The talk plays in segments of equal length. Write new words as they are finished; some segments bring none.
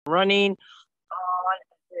Running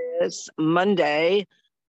on this Monday,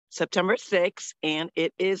 September 6th, and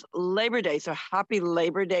it is Labor Day. So happy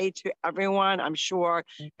Labor Day to everyone. I'm sure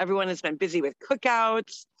everyone has been busy with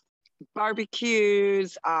cookouts,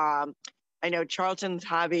 barbecues. I know Charlton's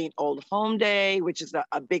having Old Home Day, which is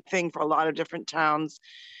a big thing for a lot of different towns.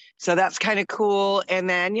 So that's kind of cool. And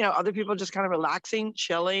then, other people just kind of relaxing,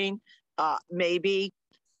 chilling, maybe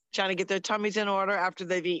trying to get their tummies in order after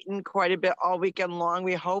they've eaten quite a bit all weekend long.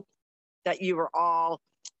 We hope that you were all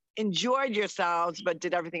enjoyed yourselves, but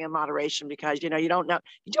did everything in moderation, because you don't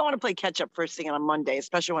want to play catch up first thing on a Monday,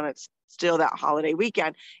 especially when it's still that holiday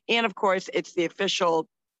weekend. And of course, it's the official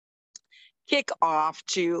kickoff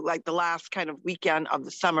to like the last kind of weekend of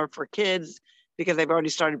the summer for kids, because they've already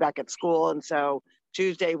started back at school. And so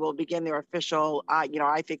Tuesday will begin their official, I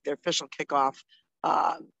think their official kickoff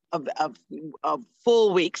of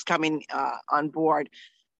full weeks coming on board.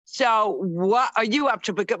 So what are you up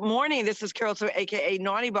to? But good morning. This is Carol, aka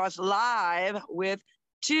Naughty Boss, live with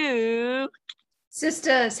two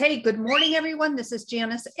sisters. Hey, good morning, everyone. This is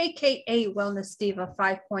Janice, aka Wellness Diva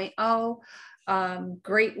 5.0.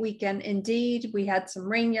 Great weekend indeed. We had some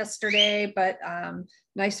rain yesterday, but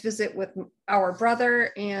nice visit with our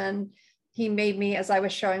brother, and he made me, as I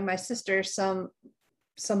was showing my sister, some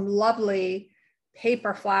lovely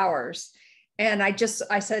paper flowers. And I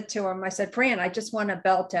said to him, I said, Fran, I just want to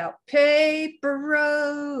belt out paper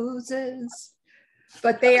roses,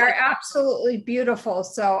 but they are absolutely beautiful.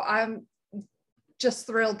 So I'm just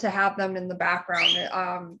thrilled to have them in the background.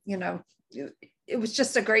 It was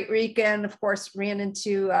just a great weekend. Of course, ran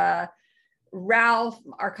into Ralph,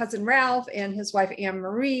 our cousin Ralph, and his wife, Anne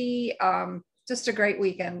Marie. Just a great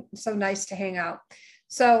weekend. So nice to hang out.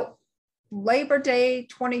 So Labor Day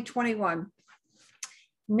 2021.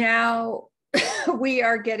 Now, we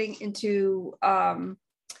are getting into,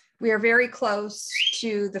 we are very close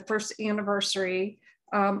to the first anniversary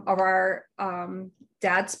of our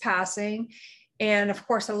dad's passing. And of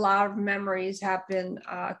course, a lot of memories have been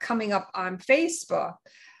coming up on Facebook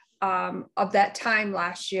of that time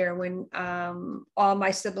last year when all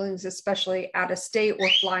my siblings, especially out of state, were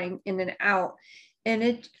flying in and out.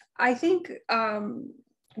 And I think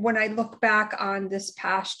when I look back on this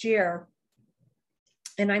past year,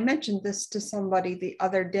 and I mentioned this to somebody the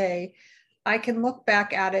other day, I can look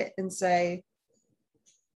back at it and say,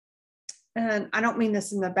 and I don't mean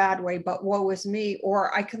this in a bad way, but woe is me.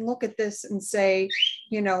 Or I can look at this and say,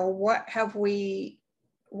 what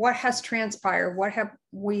has transpired? What have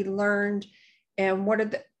we learned? And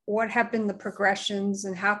what have been the progressions?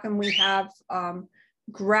 And how can we have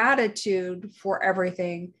gratitude for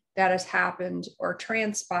everything that has happened or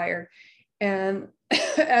transpired? And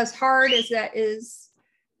as hard as that is,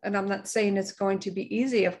 and I'm not saying it's going to be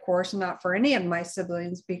easy, of course, not for any of my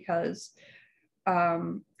siblings, because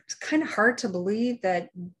it's kind of hard to believe that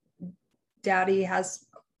Daddy has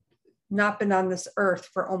not been on this earth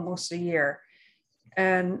for almost a year.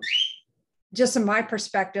 And just in my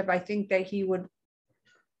perspective, I think that he would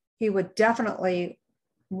definitely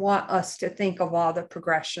want us to think of all the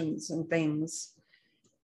progressions and things,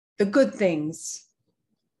 the good things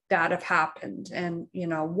that have happened, and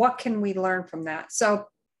what can we learn from that? So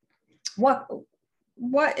what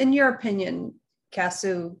in your opinion,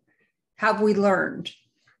 Casu, have we learned?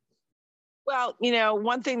 Well,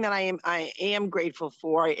 one thing that I am grateful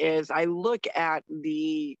for is I look at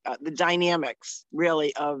the dynamics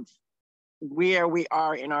really of where we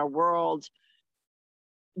are in our world,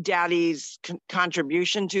 Daddy's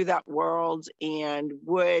contribution to that world, and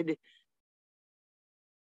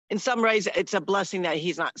in some ways, it's a blessing that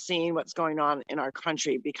he's not seeing what's going on in our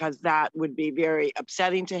country, because that would be very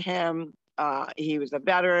upsetting to him. He was a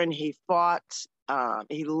veteran. He fought.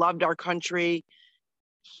 He loved our country.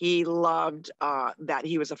 He loved that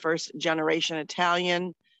he was a first generation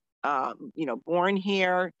Italian, born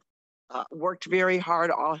here, worked very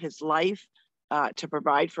hard all his life to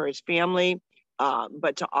provide for his family,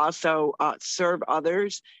 but to also serve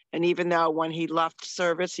others. And even though when he left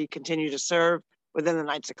service, he continued to serve within the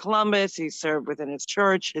Knights of Columbus, he served within his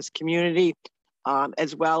church, his community,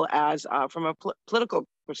 as well as from a political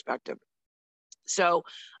perspective. So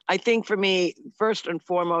I think for me, first and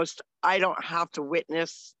foremost, I don't have to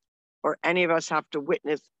witness, or any of us have to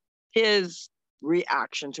witness, his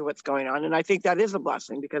reaction to what's going on. And I think that is a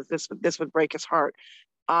blessing, because this would break his heart.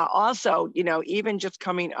 Also, even just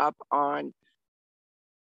coming up on,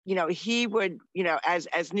 he would,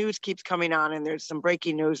 as news keeps coming on, and there's some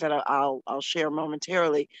breaking news that I'll share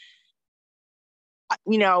momentarily.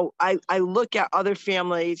 I look at other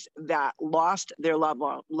families that lost their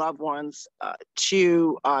loved ones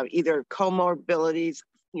to either comorbidities,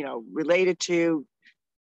 related to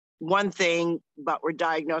one thing, but were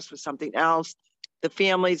diagnosed with something else. The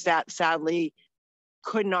families that sadly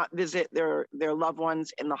could not visit their loved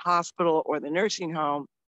ones in the hospital or the nursing home.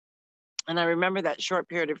 And I remember that short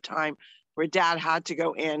period of time where Dad had to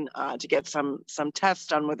go in to get some tests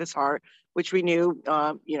done with his heart, which we knew,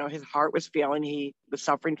 his heart was failing. He was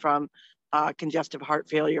suffering from congestive heart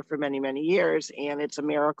failure for many, many years. And it's a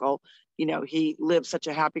miracle. He lived such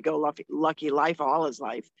a happy-go-lucky life all his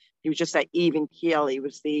life. He was just that even keel. He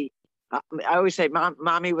was I always say,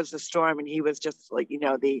 Mommy was the storm, and he was just like,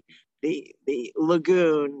 the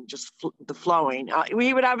lagoon, just the flowing.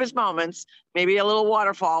 He would have his moments, maybe a little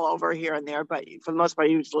waterfall over here and there, but for the most part,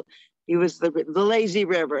 he was the lazy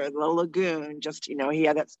river, the lagoon. Just he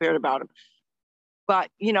had that spirit about him.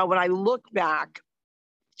 But when I look back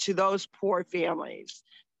to those poor families,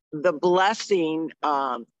 the blessing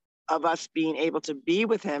of us being able to be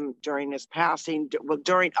with him during his passing,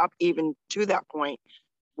 during up even to that point,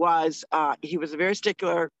 was he was a very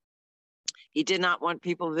stickler. He did not want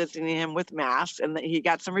people visiting him with masks, and he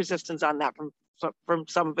got some resistance on that from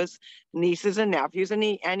some of his nieces and nephews, and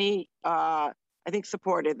he I think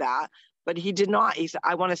supported that. But he did not. He said,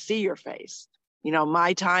 "I want to see your face.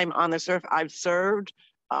 My time on this earth, I've served."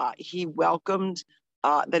 He welcomed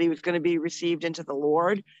that he was going to be received into the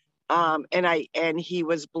Lord, and he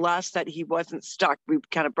was blessed that he wasn't stuck. We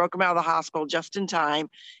kind of broke him out of the hospital just in time.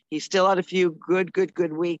 He still had a few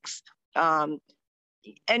good weeks.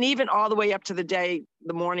 And even all the way up to the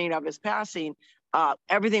morning of his passing,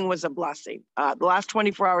 everything was a blessing. The last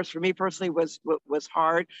 24 hours for me personally was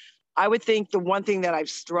hard. I would think the one thing that I've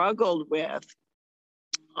struggled with,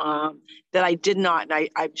 that I did not, and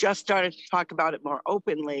I've just started to talk about it more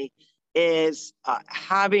openly, is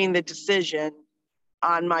having the decision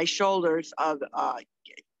on my shoulders of,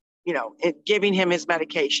 giving him his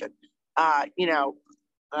medication.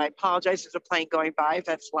 I apologize, there's a plane going by. If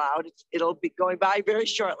that's loud, it'll be going by very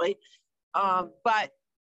shortly. But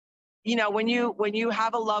when you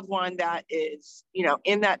have a loved one that is,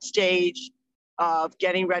 in that stage of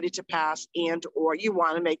getting ready to pass, or you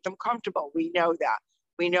want to make them comfortable, we know that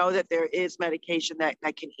there is medication that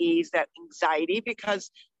can ease that anxiety,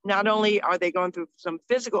 because not only are they going through some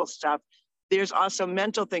physical stuff, there's also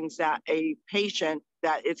mental things that a patient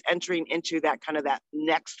that is entering into that kind of that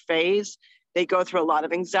next phase, they go through a lot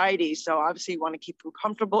of anxiety. So obviously you want to keep them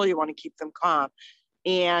comfortable, you want to keep them calm.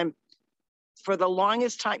 And for the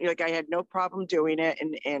longest time, I had no problem doing it,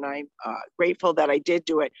 and I'm grateful that I did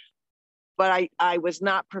do it. But I was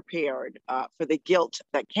not prepared for the guilt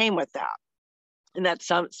that came with that. And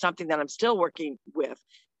that's something that I'm still working with,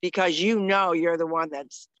 because you're the one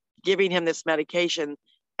that's giving him this medication.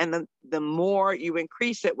 And the more you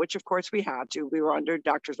increase it, which of course we had to, we were under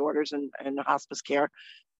doctor's orders and hospice care,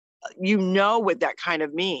 what that kind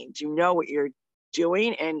of means, what you're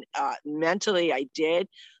doing. And mentally I did,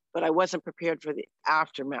 but I wasn't prepared for the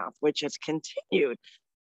aftermath, which has continued.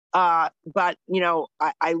 But,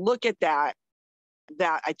 I look at that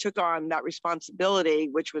I took on that responsibility,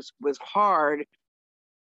 which was hard.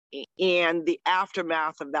 And the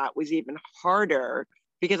aftermath of that was even harder,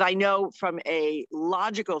 because I know from a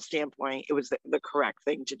logical standpoint, it was the correct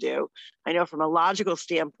thing to do. I know from a logical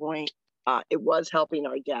standpoint, it was helping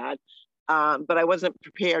our dad, but I wasn't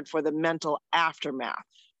prepared for the mental aftermath.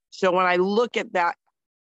 So when I look at that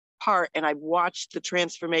part and I've watched the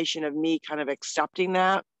transformation of me kind of accepting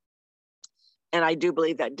that, and I do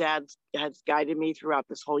believe that Dad has guided me throughout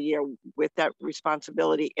this whole year with that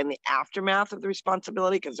responsibility and the aftermath of the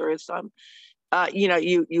responsibility, because there is some,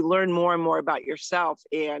 you learn more and more about yourself.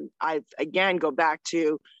 And I, again, go back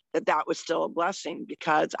to that was still a blessing,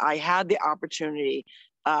 because I had the opportunity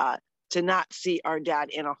to not see our dad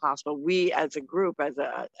in a hospital. We as a group,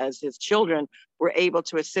 as his children, were able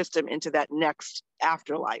to assist him into that next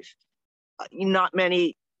afterlife.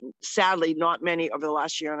 Sadly, not many over the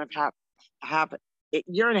last year and a half have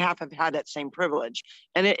had that same privilege.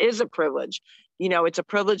 And it is a privilege. It's a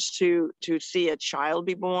privilege to see a child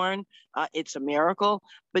be born. It's a miracle,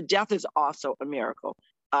 but death is also a miracle.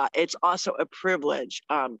 It's also a privilege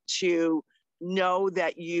to know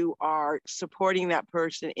that you are supporting that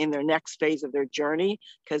person in their next phase of their journey,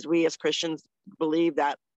 because we as Christians believe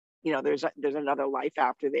that there's another life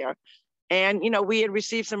after there. And we had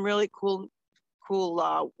received some really cool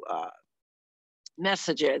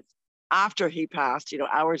messages after he passed,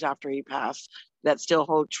 hours after he passed, that still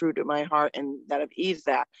hold true to my heart and that have eased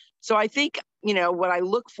that. So I think, what I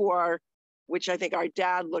look for, which I think our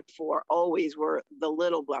dad looked for always, were the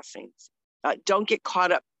little blessings. Don't get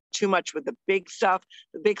caught up too much with the big stuff.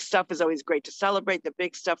 The big stuff is always great to celebrate. The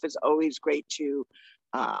big stuff is always great to,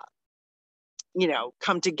 come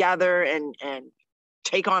together and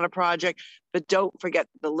take on a project, but don't forget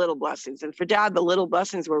the little blessings. And for Dad, the little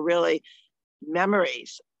blessings were really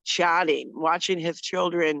memories, chatting, watching his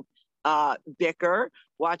children bicker,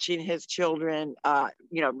 watching his children,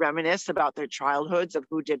 reminisce about their childhoods of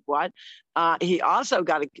who did what. He also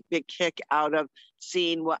got a big kick out of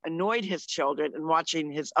seeing what annoyed his children and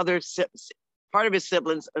watching his part of his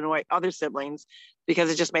siblings annoy other siblings because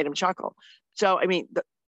it just made him chuckle. So, I mean,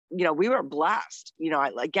 we were blessed.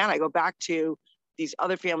 I go back to these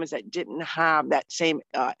other families that didn't have that same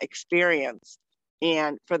experience.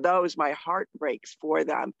 And for those, my heart breaks for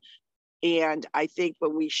them. And I think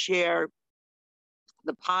when we share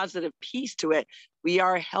the positive piece to it, we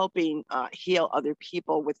are helping heal other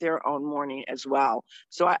people with their own mourning as well.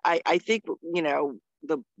 So I think,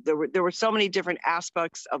 there were so many different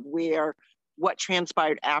aspects of what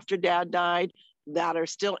transpired after Dad died that are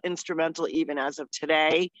still instrumental even as of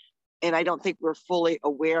today. And I don't think we're fully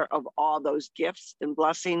aware of all those gifts and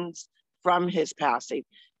blessings from his passing.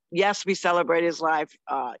 Yes, we celebrate his life,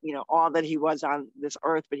 all that he was on this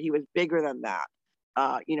earth, but he was bigger than that.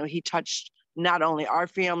 He touched not only our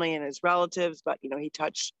family and his relatives, but, he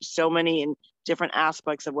touched so many in different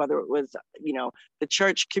aspects of whether it was, the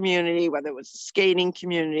church community, whether it was the skating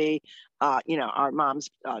community, our mom's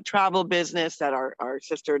travel business that our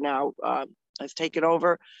sister now has taken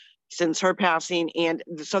over since her passing. And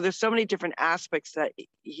so there's so many different aspects that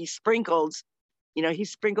he sprinkled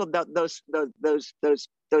those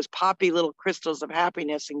poppy little crystals of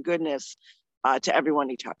happiness and goodness to everyone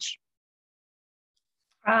he touched.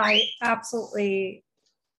 I absolutely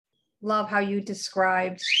love how you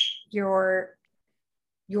described your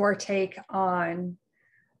take on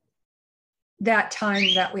that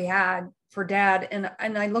time that we had for Dad. And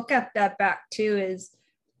I look at that back too is,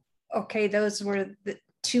 okay, those were the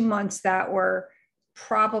 2 months that were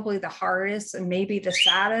probably the hardest and maybe the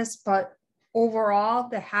saddest, but overall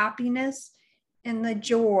the happiness and the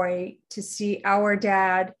joy to see our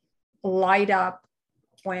dad light up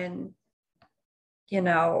when,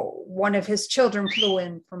 one of his children flew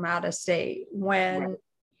in from out of state, when right.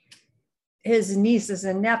 His nieces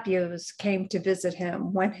and nephews came to visit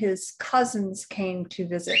him, when his cousins came to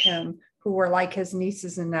visit him, who were like his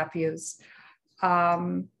nieces and nephews.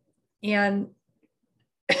 And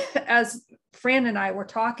as Fran and I were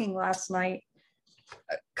talking last night,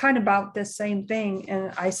 kind of about this same thing,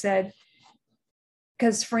 and I said,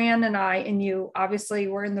 because Fran and I and you obviously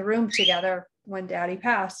were in the room together when Daddy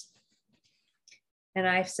passed. And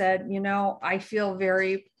I said, I feel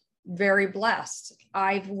very, very blessed.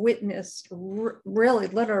 I've witnessed, really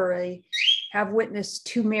literally have witnessed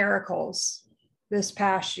 2 miracles this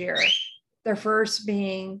past year. The first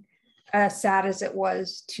being, as sad as it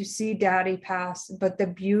was to see Daddy pass, but the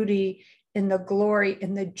beauty and the glory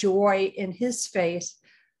and the joy in his face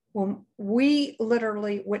when we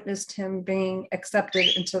literally witnessed him being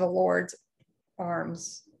accepted into the Lord's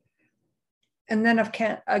arms. And then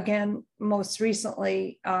again, most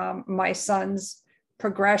recently, my son's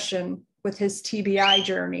progression with his TBI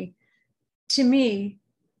journey. To me,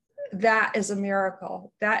 that is a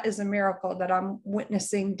miracle. That is a miracle that I'm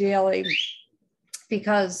witnessing daily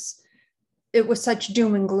because it was such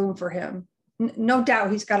doom and gloom for him. No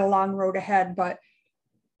doubt he's got a long road ahead, but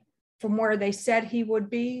from where they said he would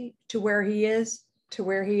be to where he is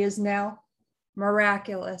now,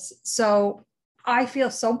 miraculous. So I feel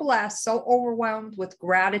so blessed, so overwhelmed with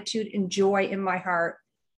gratitude and joy in my heart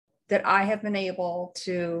that I have been able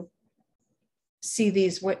to see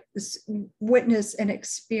these witness and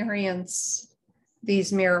experience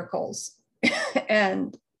these miracles.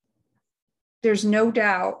 And there's no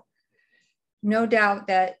doubt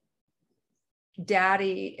that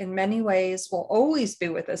Daddy in many ways will always be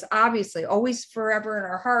with us, obviously, always forever in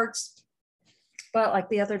our hearts. But like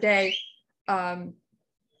the other day, our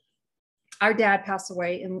dad passed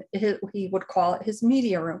away and he would call it his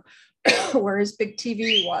media room where his big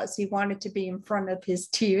TV was. He wanted to be in front of his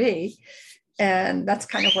TV. And that's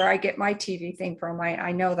kind of where I get my TV thing from.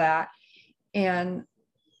 I know that. And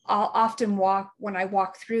I'll often when I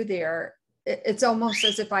walk through there, it's almost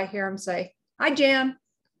as if I hear him say, "Hi, Jan."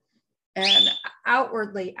 And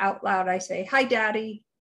outwardly, out loud, I say, "Hi, Daddy."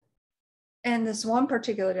 And this one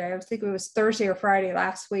particular day, I think it was Thursday or Friday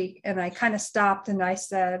last week, and I kind of stopped and I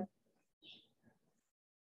said,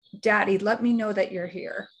 "Daddy, let me know that you're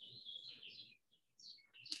here."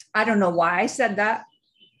 I don't know why I said that.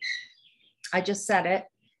 I just said it.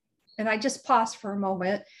 And I just paused for a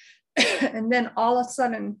moment. And then all of a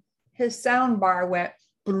sudden, his sound bar went,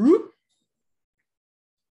 bloop.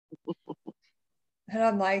 And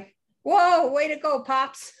I'm like, "Whoa, way to go,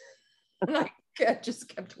 Pops." And I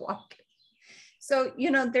just kept walking. So,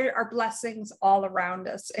 there are blessings all around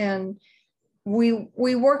us, and we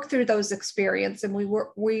work through those experiences, and we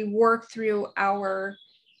work through our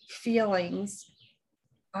feelings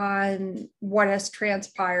on what has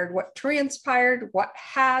transpired, what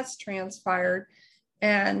has transpired,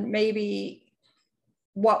 and maybe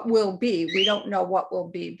what will be. We don't know what will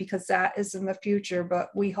be because that is in the future, but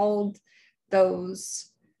we hold those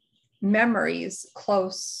memories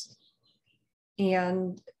close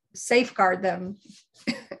and safeguard them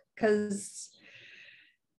because,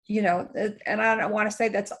 and I don't want to say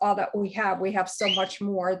that's all that we have. We have so much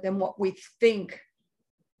more than what we think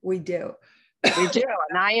we do. We do.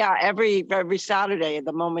 And I, every Saturday, at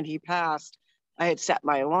the moment he passed, I had set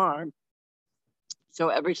my alarm. So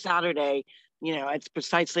every Saturday, it's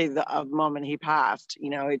precisely the moment he passed,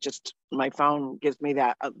 it just, my phone gives me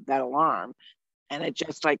that alarm, and it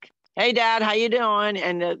just like, hey Dad, how you doing?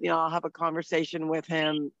 And I'll have a conversation with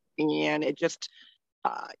him, and it just,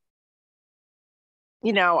 I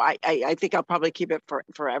think I'll probably keep it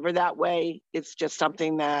forever that way. It's just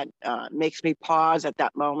something that makes me pause at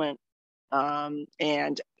that moment.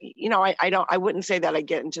 And I wouldn't say that I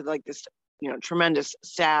get into like this, tremendous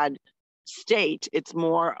sad state. It's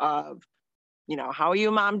more of, how are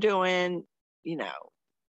you, Mom, doing?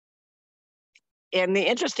 And the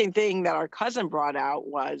interesting thing that our cousin brought out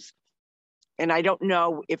was, and I don't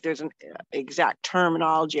know if there's an exact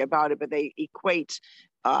terminology about it, but they equate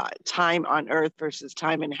time on earth versus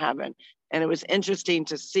time in heaven. And it was interesting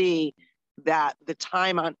to see that the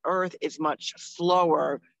time on earth is much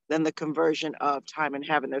slower than the conversion of time in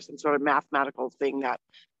heaven. There's some sort of mathematical thing that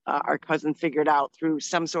our cousin figured out through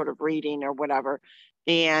some sort of reading or whatever.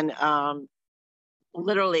 And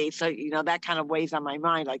literally, so, that kind of weighs on my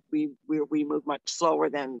mind. Like we move much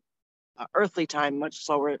slower than earthly time, much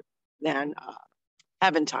slower than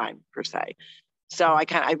heaven time per se. So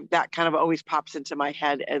that kind of always pops into my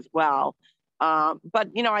head as well. But,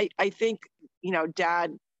 I think,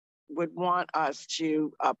 Dad would want us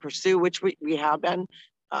to pursue, which we have been.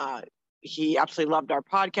 He absolutely loved our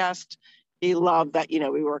podcast. He loved that,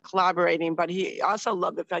 we were collaborating, but he also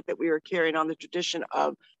loved the fact that we were carrying on the tradition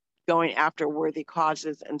of going after worthy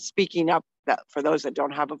causes and speaking up for those that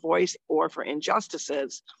don't have a voice or for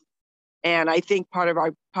injustices. And I think part of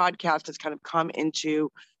our podcast has kind of come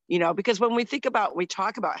into, because when we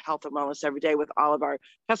talk about health and wellness every day with all of our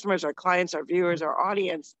customers, our clients, our viewers, our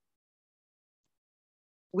audience,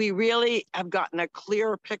 we really have gotten a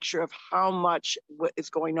clearer picture of how much what is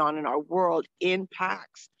going on in our world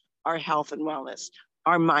impacts our health and wellness,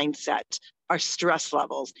 our mindset, our stress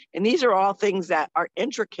levels. And these are all things that are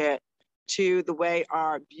intricate to the way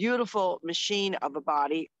our beautiful machine of a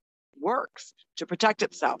body works to protect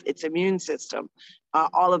itself, its immune system,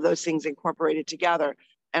 all of those things incorporated together.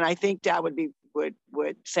 And I think Dad would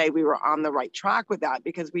say we were on the right track with that,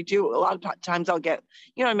 because we do, a lot of times I'll get,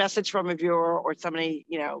 a message from a viewer or somebody,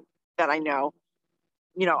 that I know,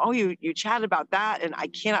 oh, you chatted about that. And I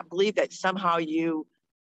cannot believe that somehow you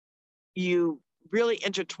really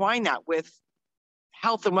intertwine that with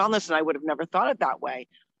health and wellness. And I would have never thought it that way.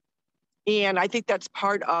 And I think that's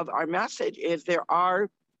part of our message, is there are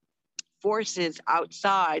forces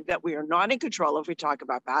outside that we are not in control of. We talk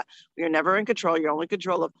about that. We are never in control. You're only in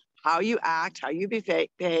control of how you act, how you behave,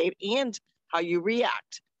 and how you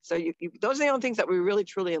react. So those are the only things that we really,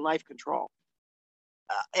 truly in life control.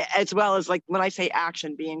 As well as, like, when I say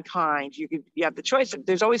action, being kind, you have the choice.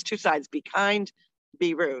 There's always two sides: be kind,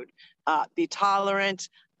 be rude, be tolerant,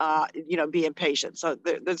 be impatient. So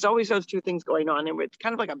there's always those two things going on, and it's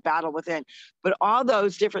kind of like a battle within. But all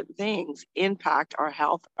those different things impact our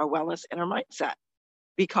health, our wellness, and our mindset,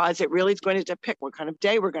 because it really is going to depict what kind of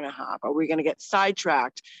day we're going to have. Are we going to get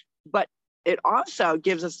sidetracked? But it also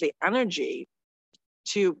gives us the energy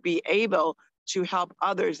to be able to help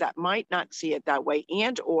others that might not see it that way,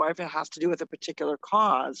 and or if it has to do with a particular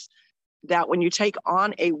cause, that when you take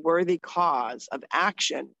on a worthy cause of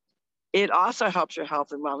action, it also helps your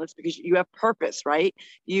health and wellness, because you have purpose, right?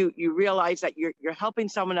 You realize that you're helping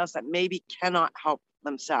someone else that maybe cannot help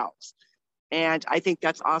themselves. And I think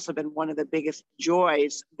that's also been one of the biggest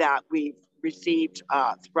joys that we've received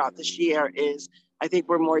throughout this year. Is I think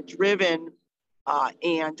we're more driven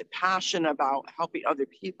and passionate about helping other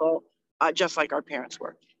people, just like our parents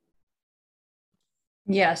were.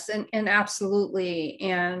 Yes, and absolutely.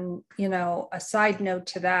 And, a side note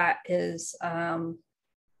to that is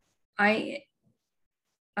I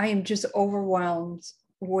am just overwhelmed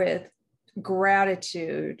with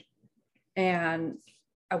gratitude, and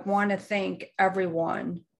I want to thank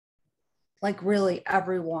everyone, like really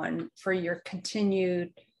everyone, for your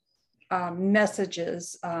continued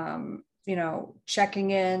messages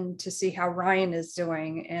checking in to see how Ryan is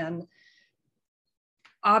doing, and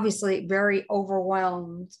obviously very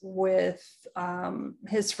overwhelmed with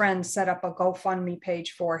his friends set up a GoFundMe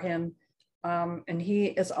page for him. And he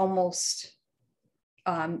is almost,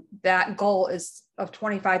 that goal is of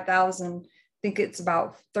 25,000. I think it's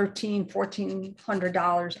about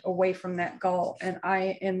 $1,400 away from that goal. And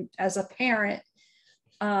I am, as a parent,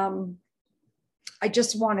 I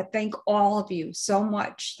just want to thank all of you so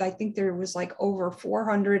much. I think there was like over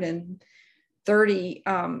 430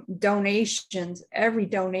 donations. Every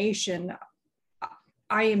donation,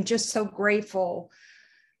 I am just so grateful,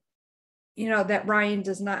 that Ryan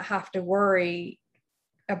does not have to worry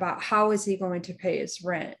about how is he going to pay his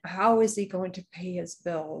rent? How is he going to pay his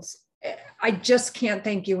bills? I just can't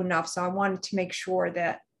thank you enough. So I wanted to make sure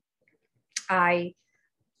that I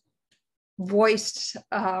voiced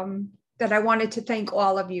that I wanted to thank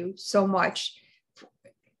all of you so much.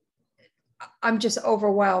 I'm just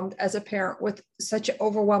overwhelmed as a parent with such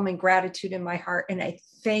overwhelming gratitude in my heart. And I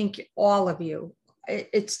thank all of you.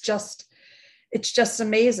 It's just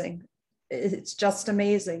amazing. It's just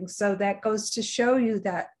amazing. So that goes to show you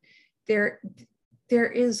that there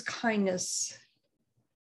is kindness.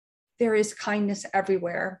 There is kindness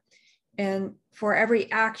everywhere. And for every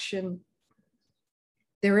action,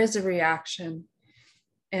 there is a reaction.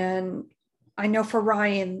 And I know for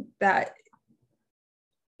Ryan that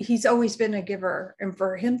he's always been a giver, and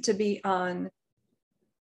for him to be on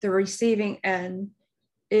the receiving end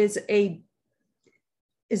is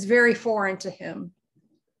very foreign to him.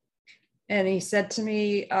 And he said to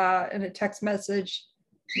me in a text message,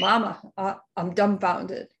 "Mama, I'm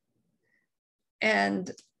dumbfounded." And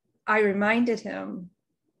I reminded him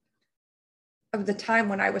of the time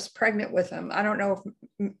when I was pregnant with him. I don't know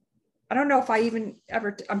if I even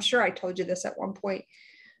ever, I'm sure I told you this at one point,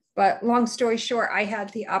 but long story short, I had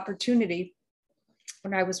the opportunity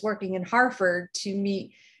when I was working in Hartford to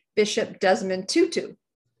meet Bishop Desmond Tutu.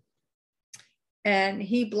 And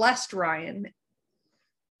he blessed Ryan.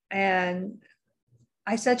 And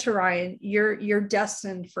I said to Ryan, you're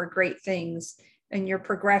destined for great things, and your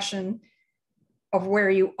progression of where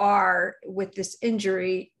you are with this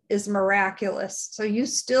injury is miraculous. So you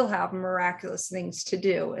still have miraculous things to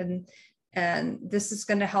do. And this is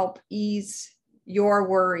going to help ease your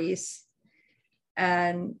worries.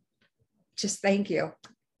 And just thank you.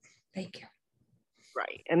 Thank you.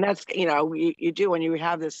 Right. And that's, you do when you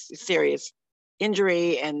have this serious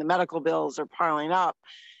injury and the medical bills are piling up,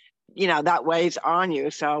 that weighs on you.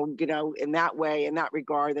 So, in that way, in that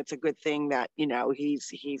regard, that's a good thing that,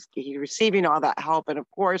 he's receiving all that help. And of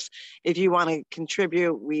course, if you want to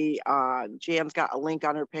contribute, Jan's got a link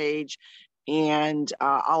on her page, and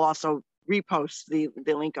I'll also repost the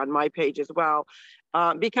link on my page as well.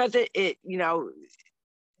 Because it,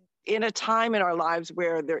 in a time in our lives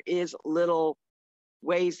where there is little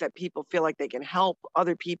ways that people feel like they can help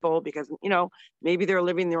other people because, maybe they're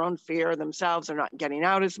living their own fear themselves, they're not getting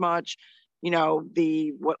out as much,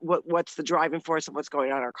 what's the driving force of what's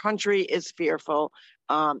going on in our country is fearful.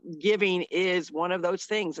 Giving is one of those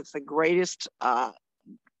things. It's the greatest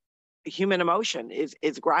human emotion is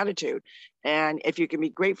gratitude. And if you can be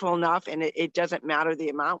grateful enough, and it doesn't matter the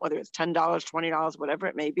amount, whether it's $10, $20, whatever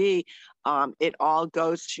it may be, it all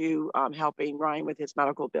goes to helping Ryan with his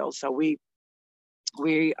medical bills. So we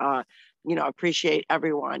appreciate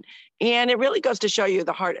everyone. And it really goes to show you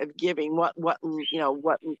the heart of giving, what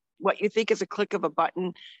you think is a click of a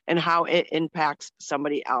button and how it impacts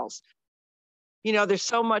somebody else. There's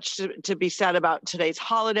so much to be said about today's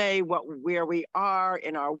holiday, where we are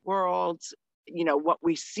in our worlds, what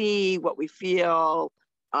we see, what we feel,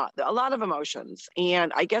 a lot of emotions.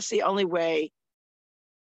 And I guess the only way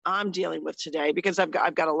I'm dealing with today, because I've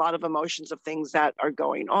got a lot of emotions of things that are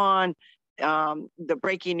going on. The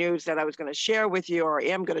breaking news that I was going to share with you, or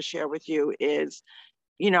am going to share with you, is,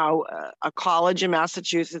 a college in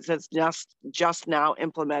Massachusetts has just now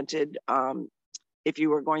implemented, if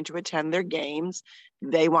you were going to attend their games,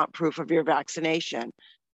 they want proof of your vaccination.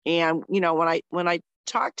 And, when I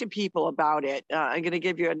talk to people about it, I'm going to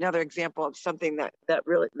give you another example of something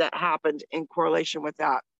that happened in correlation with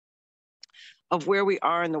that, of where we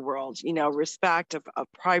are in the world, respect of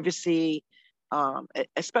privacy,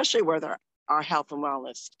 especially where our health and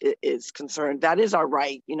wellness is concerned. That is our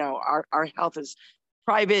right. Our health is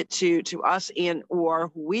private to us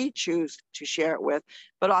or who we choose to share it with,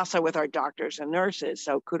 but also with our doctors and nurses.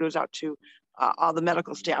 So kudos out to all the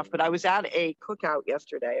medical staff. But I was at a cookout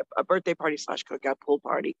yesterday, a birthday party / cookout pool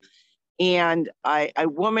party. And a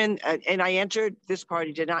woman, and I entered this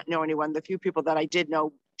party, did not know anyone. The few people that I did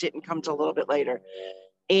know didn't come till a little bit later.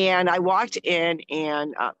 And I walked in,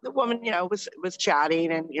 and the woman, was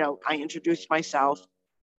chatting, and I introduced myself,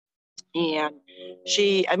 and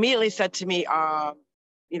she immediately said to me, where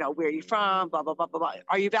are you from? Blah blah blah blah blah.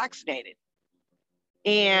 Are you vaccinated?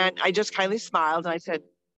 And I just kindly smiled, and I said,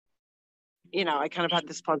 I kind of had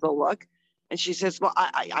this puzzled look, and she says, "Well,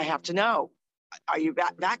 I have to know, are you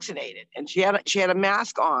vaccinated?" And she had a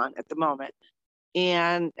mask on at the moment,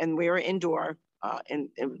 and we were indoor, in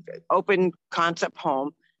open concept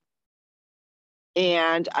home.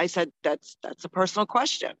 And I said, that's a personal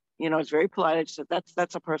question. It's very polite. I just said,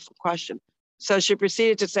 that's a personal question. So she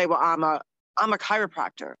proceeded to say, well, I'm a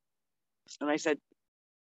chiropractor. And I said,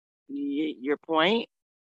 your point?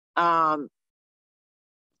 I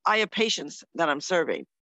have patients that I'm serving.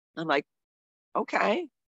 I'm like, okay.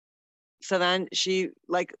 So then she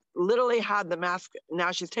literally had the mask.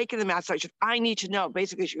 Now she's taking the mask. So I need to know.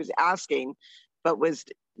 Basically, she was asking, but was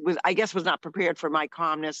I guess was not prepared for my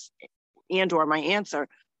calmness and or my answer.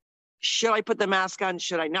 Should I put the mask on?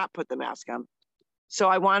 Should I not put the mask on? So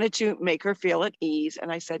I wanted to make her feel at ease.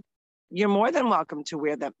 And I said, you're more than welcome to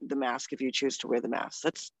wear the mask if you choose to wear the mask.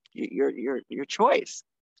 That's your choice.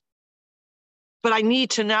 But I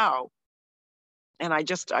need to know. And I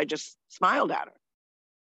just smiled at her.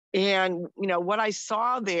 And, what I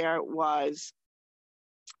saw there was,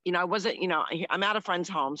 I wasn't, I'm at a friend's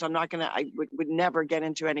home, so I would never get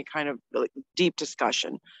into any kind of deep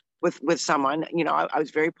discussion with someone. I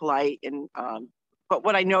was very polite, and but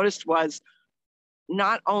what I noticed was,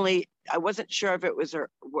 not only, I wasn't sure if it was her,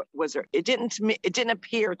 it didn't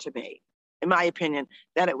appear to me, in my opinion,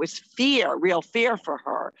 that it was fear, real fear for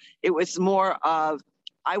her. It was more of,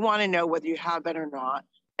 I want to know whether you have it or not,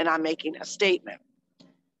 and I'm making a statement.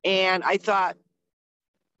 And I thought,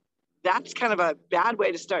 that's kind of a bad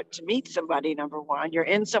way to start to meet somebody. Number one, you're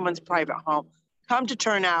in someone's private home. Come to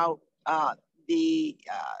turn out, the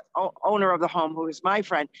owner of the home, who is my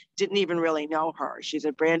friend, didn't even really know her. She's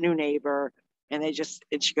a brand new neighbor. And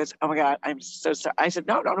she goes, oh my God, I'm so sorry. I said,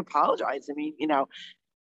 no, don't apologize. I mean,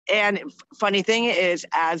 and funny thing is,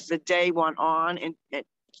 as the day went on, and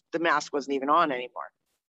the mask wasn't even on anymore.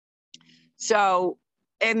 So,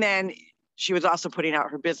 and then she was also putting out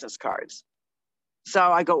her business cards.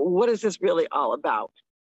 So I go, what is this really all about?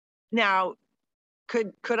 Now,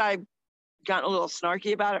 could I gotten a little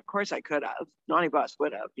snarky about it? Of course I could have. Naughty Bus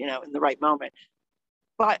would have, in the right moment.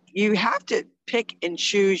 But you have to pick and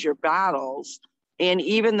choose your battles. And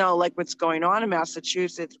even though, like what's going on in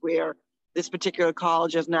Massachusetts, where this particular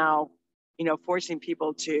college is now, forcing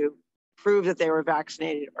people to prove that they were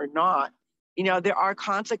vaccinated or not, there are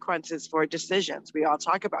consequences for decisions. We all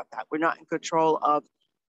talk about that. We're not in control of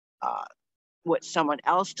what someone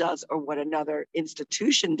else does or what another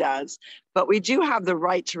institution does, but we do have the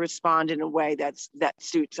right to respond in a way that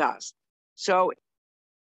suits us. So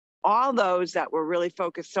all those that were really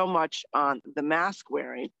focused so much on the mask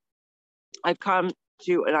wearing, I've come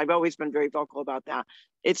to, and I've always been very vocal about that.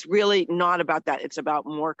 It's really not about that. It's about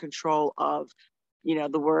more control of,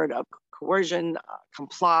 the word of coercion,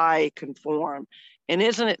 comply, conform. And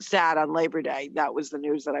isn't it sad, on Labor Day, that was the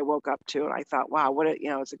news that I woke up to, and I thought, wow,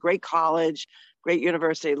 it's a great college, great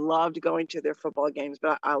university, loved going to their football games,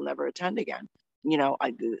 but I'll never attend again.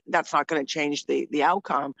 That's not going to change the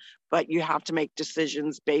outcome, but you have to make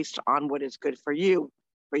decisions based on what is good for you,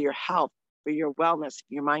 for your health, for your wellness,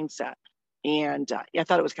 your mindset. And I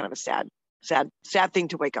thought it was kind of a sad thing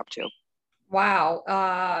to wake up to.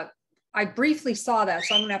 Wow. I briefly saw that,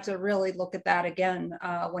 so I'm gonna have to really look at that again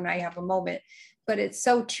when I have a moment. But it's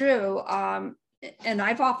so true. And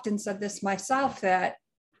I've often said this myself, that,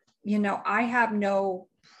 I have no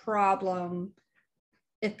problem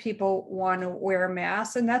if people want to wear a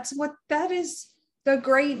mask. And that is the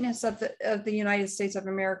greatness of the United States of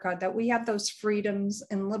America, that we have those freedoms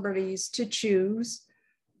and liberties to choose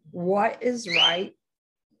what is right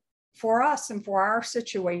for us and for our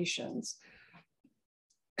situations.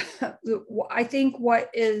 I think what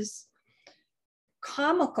is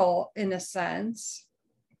comical, in a sense,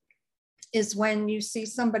 is when you see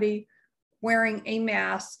somebody wearing a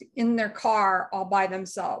mask in their car all by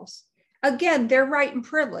themselves. Again, their right and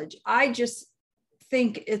privilege. I just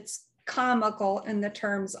think it's comical in the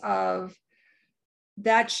terms of,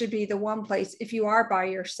 that should be the one place if you are by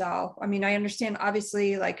yourself. I mean, I understand,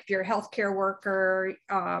 obviously, like if you're a healthcare worker,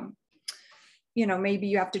 maybe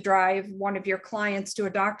you have to drive one of your clients to a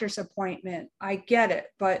doctor's appointment. I get it,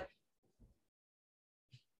 but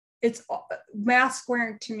mask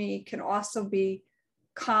wearing to me can also be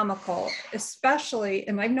comical, especially,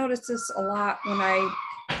 and I've noticed this a lot when I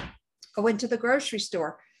go into the grocery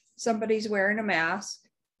store. Somebody's wearing a mask.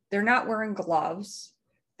 They're not wearing gloves.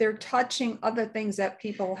 they're touching other things that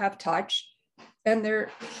people have touched, and their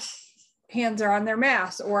hands are on their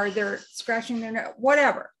mask, or they're scratching their neck,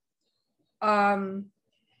 whatever.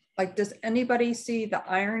 Like, does anybody see the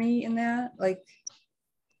irony in that? Like,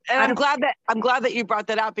 and I'm glad that you brought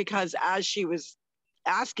that up, because as she was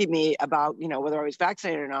asking me about, whether I was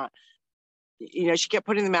vaccinated or not, she kept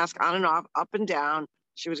putting the mask on and off, up and down.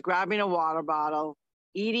 She was grabbing a water bottle,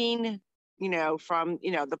 eating, from,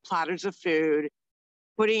 the platters of food,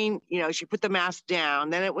 putting, she put the mask down,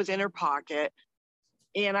 then it was in her pocket.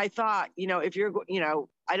 And I thought, if you're,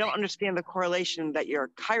 I don't understand the correlation that your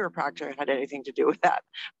chiropractor had anything to do with that.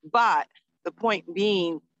 But the point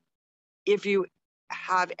being, if you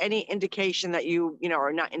have any indication that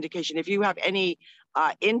or not indication, if you have any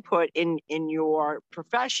input in your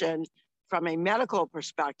profession from a medical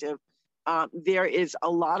perspective, there is a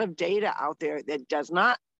lot of data out there that does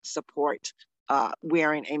not support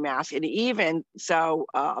wearing a mask. And even so,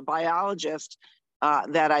 a biologist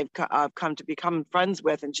that I've come to become friends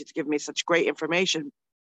with, and she's given me such great information,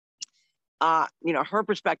 her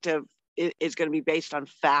perspective is going to be based on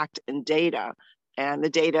fact and data. And the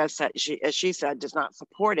data, as she said, does not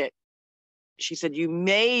support it. She said, you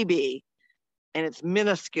maybe, and it's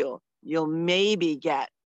minuscule, you'll maybe get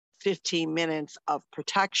 15 minutes of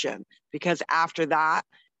protection, because after that,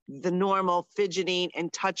 the normal fidgeting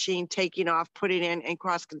and touching, taking off, putting in, and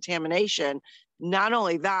cross-contamination, not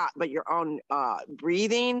only that, but your own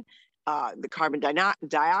breathing, the carbon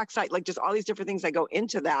dioxide, like just all these different things that go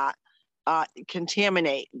into that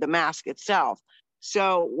contaminate the mask itself.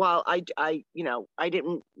 So while I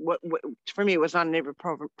didn't, for me, it was not an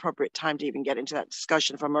appropriate time to even get into that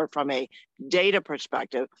discussion from a data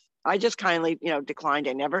perspective. I just kindly, declined.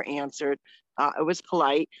 I never answered. It was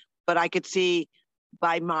polite, but I could see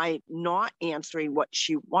by my not answering what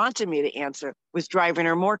she wanted me to answer was driving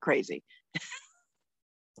her more crazy.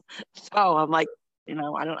 So I'm like, I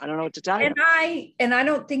don't know what to tell you. And I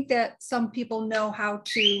don't think that some people know how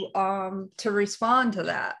to respond to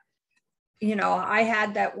that. I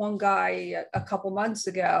had that one guy a couple months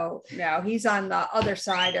ago. Now he's on the other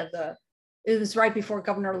side of it was right before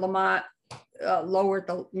Governor Lamont lowered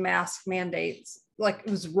the mask mandates. Like,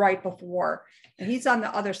 it was right before, and he's on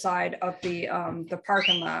the other side of the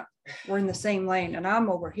parking lot. We're in the same lane, and I'm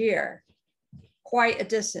over here, quite a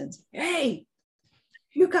distance. Hey,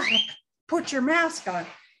 you gotta put your mask on.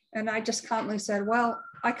 And I just calmly said, well,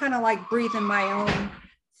 I kind of like breathing my own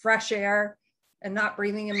fresh air and not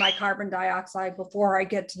breathing in my carbon dioxide before I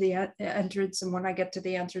get to the entrance. And when I get to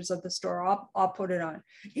the entrance of the store, I'll put it on.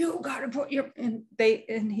 You got to put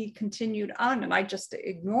and he continued on, and I just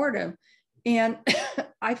ignored him. And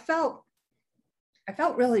I felt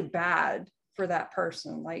really bad for that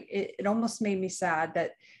person. Like, it almost made me sad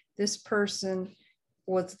that this person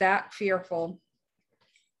was that fearful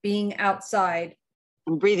being outside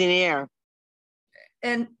and breathing air.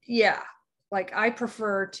 And yeah, like, I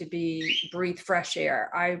prefer to breathe fresh air.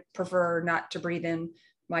 I prefer not to breathe in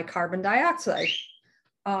my carbon dioxide.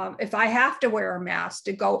 If I have to wear a mask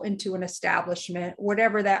to go into an establishment,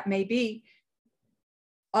 whatever that may be,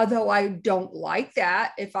 although I don't like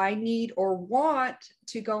that, if I need or want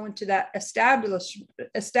to go into that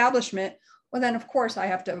establishment, well, then of course I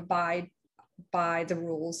have to abide by the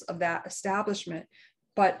rules of that establishment.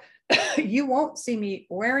 But you won't see me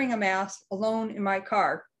wearing a mask alone in my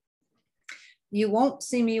car. You won't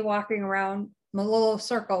see me walking around my little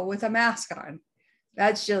circle with a mask on.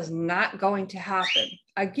 That's just not going to happen.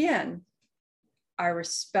 Again, I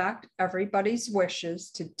respect everybody's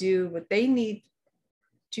wishes to do what they need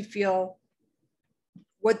to feel,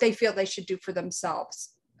 what they feel they should do for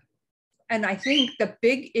themselves. And I think the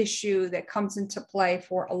big issue that comes into play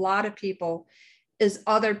for a lot of people is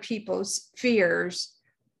other people's fears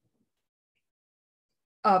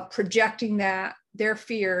of projecting their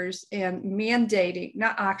fears and mandating,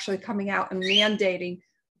 not actually coming out and mandating,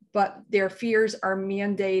 but their fears are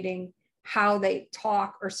mandating how they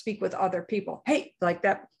talk or speak with other people. Hey, like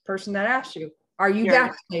that person that asked you, are you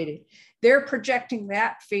vaccinated? They're projecting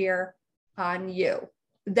that fear on you.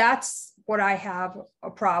 That's what I have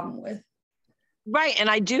a problem with. Right.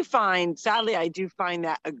 And sadly, I do find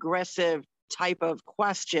that aggressive type of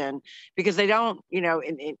question, because they don't,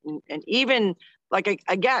 and even like,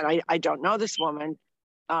 again, I don't know this woman.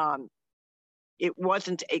 It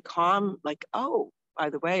wasn't a calm, like, oh, by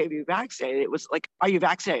the way, are you vaccinated? It was like, are you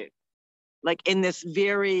vaccinated? Like, in this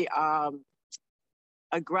very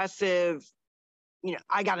aggressive,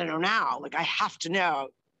 I got to know now, like, I have to know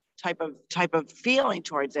type of feeling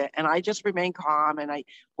towards it. And I just remain calm. And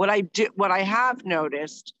what I have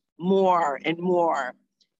noticed more and more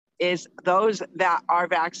is those that are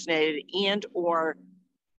vaccinated and or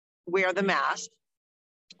wear the mask,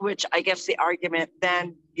 which I guess the argument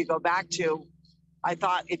then you go back to, I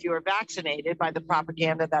thought if you were vaccinated by the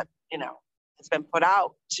propaganda that, has been put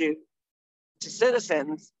out to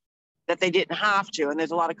citizens, that they didn't have to. And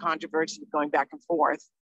there's a lot of controversy going back and forth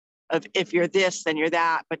of if you're this, then you're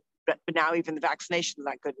that. But now even the vaccination is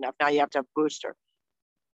not good enough. Now you have to have a booster.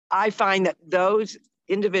 I find that those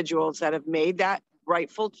individuals that have made that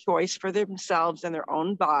rightful choice for themselves and their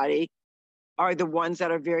own body are the ones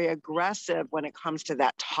that are very aggressive when it comes to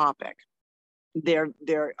that topic. They're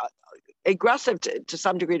aggressive to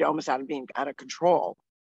some degree, to almost being out of control.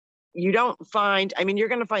 You don't find, you're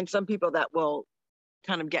going to find some people that will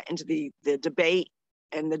kind of get into the debate,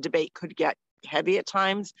 and the debate could get heavy at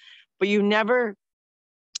times, but you never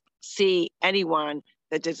see anyone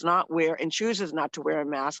that does not wear and chooses not to wear a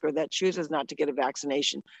mask, or that chooses not to get a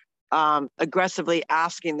vaccination, aggressively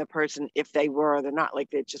asking the person if they were or they're not. Like,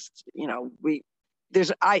 they just,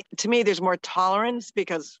 to me, there's more tolerance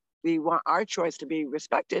because we want our choice to be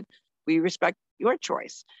respected. We respect your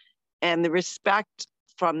choice. And the respect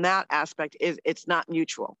from that aspect is, it's not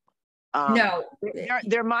mutual. No,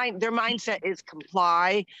 their mindset is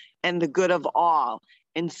comply and the good of all.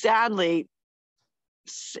 And sadly,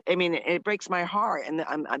 it breaks my heart. And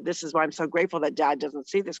this is why I'm so grateful that Dad doesn't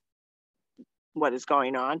see this, what is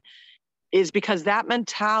going on, is because that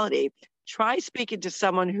mentality. Try speaking to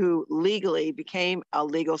someone who legally became a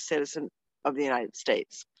legal citizen of the United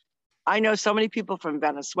States. I know so many people from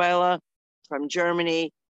Venezuela, from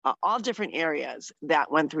Germany, all different areas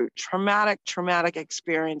that went through traumatic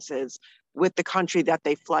experiences with the country that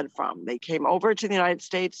they fled from. They came over to the United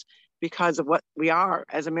States because of what we are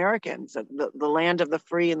as Americans, the land of the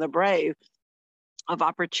free and the brave, of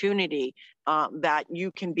opportunity, that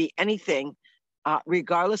you can be anything,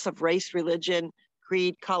 regardless of race, religion,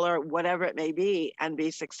 creed, color, whatever it may be, and be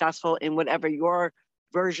successful in whatever your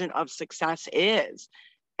version of success is.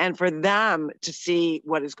 And for them to see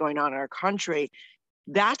what is going on in our country,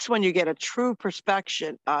 that's when you get a true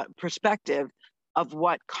perspective of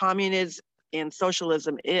what communism and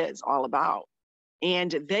socialism is all about.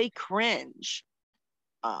 And they cringe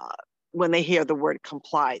when they hear the word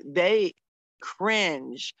comply. They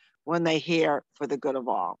cringe when they hear for the good of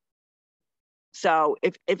all. So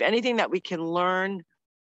if anything that we can learn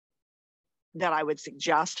that I would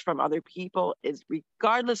suggest from other people is,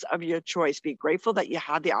 regardless of your choice, be grateful that you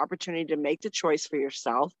had the opportunity to make the choice for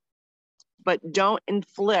yourself, but don't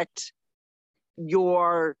inflict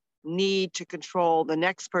your need to control the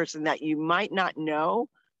next person that you might not know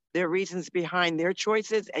their reasons behind their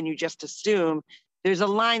choices, and you just assume there's a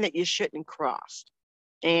line that you shouldn't cross.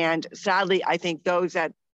 And sadly, I think those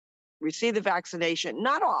that receive the vaccination,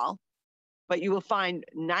 not all, but you will find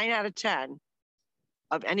 9 out of 10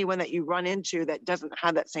 of anyone that you run into that doesn't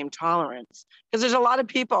have that same tolerance. Because there's a lot of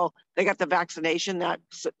people that got the vaccination that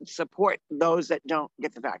support those that don't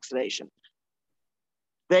get the vaccination.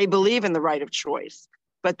 They believe in the right of choice.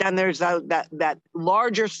 But then there's that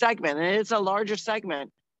larger segment, and it's a larger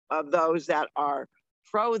segment of those that are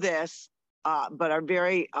pro this, but are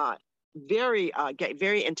very get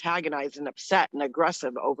very antagonized and upset and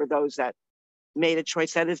aggressive over those that made a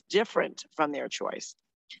choice that is different from their choice.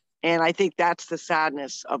 And I think that's the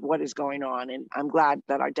sadness of what is going on. And I'm glad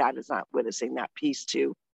that our dad is not witnessing that piece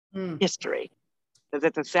to history, because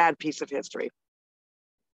it's a sad piece of history.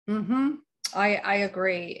 Mm-hmm. I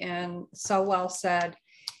agree. And so well said.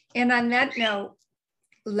 And on that note,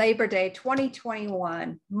 Labor Day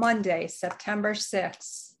 2021, Monday, September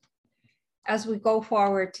 6th, as we go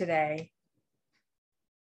forward today,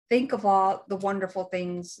 think of all the wonderful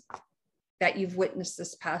things that you've witnessed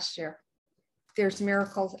this past year. There's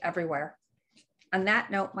miracles everywhere. On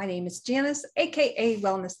that note, my name is Janice, AKA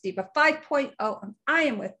Wellness Diva 5.0, and I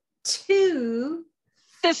am with 2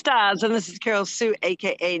 sisters, and this is Carol Sue,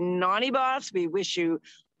 AKA Naughty Boss. We wish you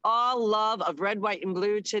all love of red, white, and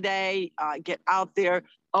blue today. Get out there,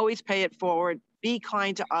 always pay it forward, be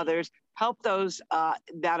kind to others, help those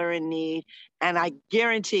that are in need, and I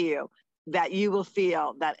guarantee you that you will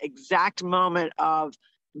feel that exact moment of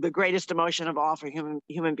the greatest emotion of all for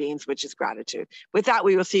human beings, which is gratitude. With that,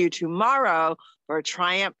 we will see you tomorrow for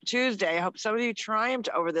Triumph Tuesday. I hope some of you triumphed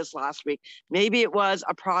over this last week. Maybe it was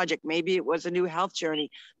a project, maybe it was a new health journey,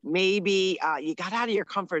 maybe you got out of your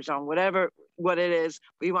comfort zone, whatever what it is,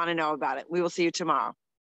 we want to know about it. We will see you tomorrow.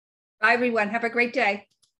 Bye, everyone. Have a great day.